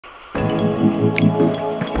Today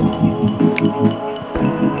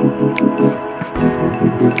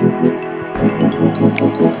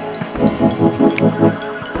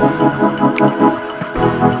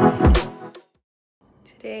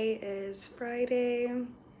is Friday,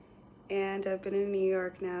 and I've been in New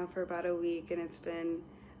York now for about a week, and it's been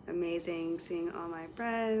amazing seeing all my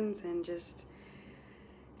friends and just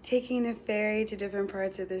taking the ferry to different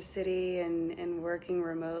parts of the city and working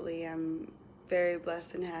remotely. I'm very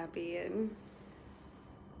blessed and happy, and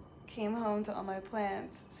came home to all my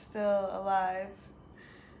plants still alive.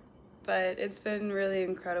 But it's been really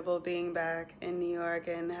incredible being back in New York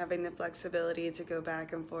and having the flexibility to go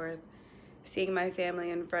back and forth, seeing my family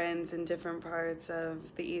and friends in different parts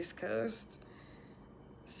of the East Coast.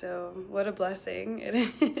 So what a blessing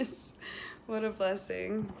it is. What a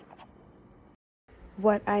blessing.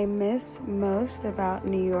 What I miss most about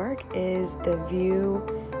New York is the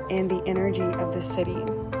view and the energy of the city.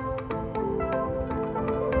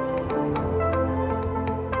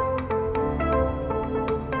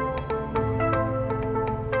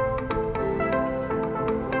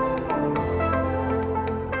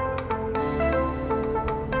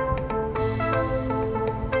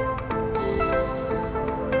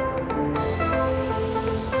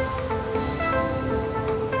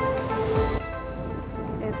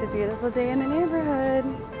 It's a beautiful day in the neighborhood.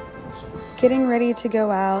 Getting ready to go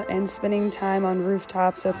out and spending time on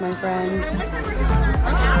rooftops with my friends.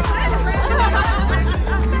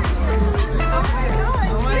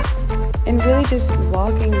 And really just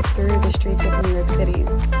walking through the streets of New York City.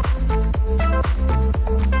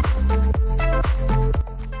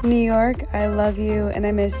 New York, I love you and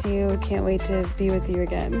I miss you. Can't wait to be with you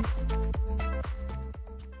again.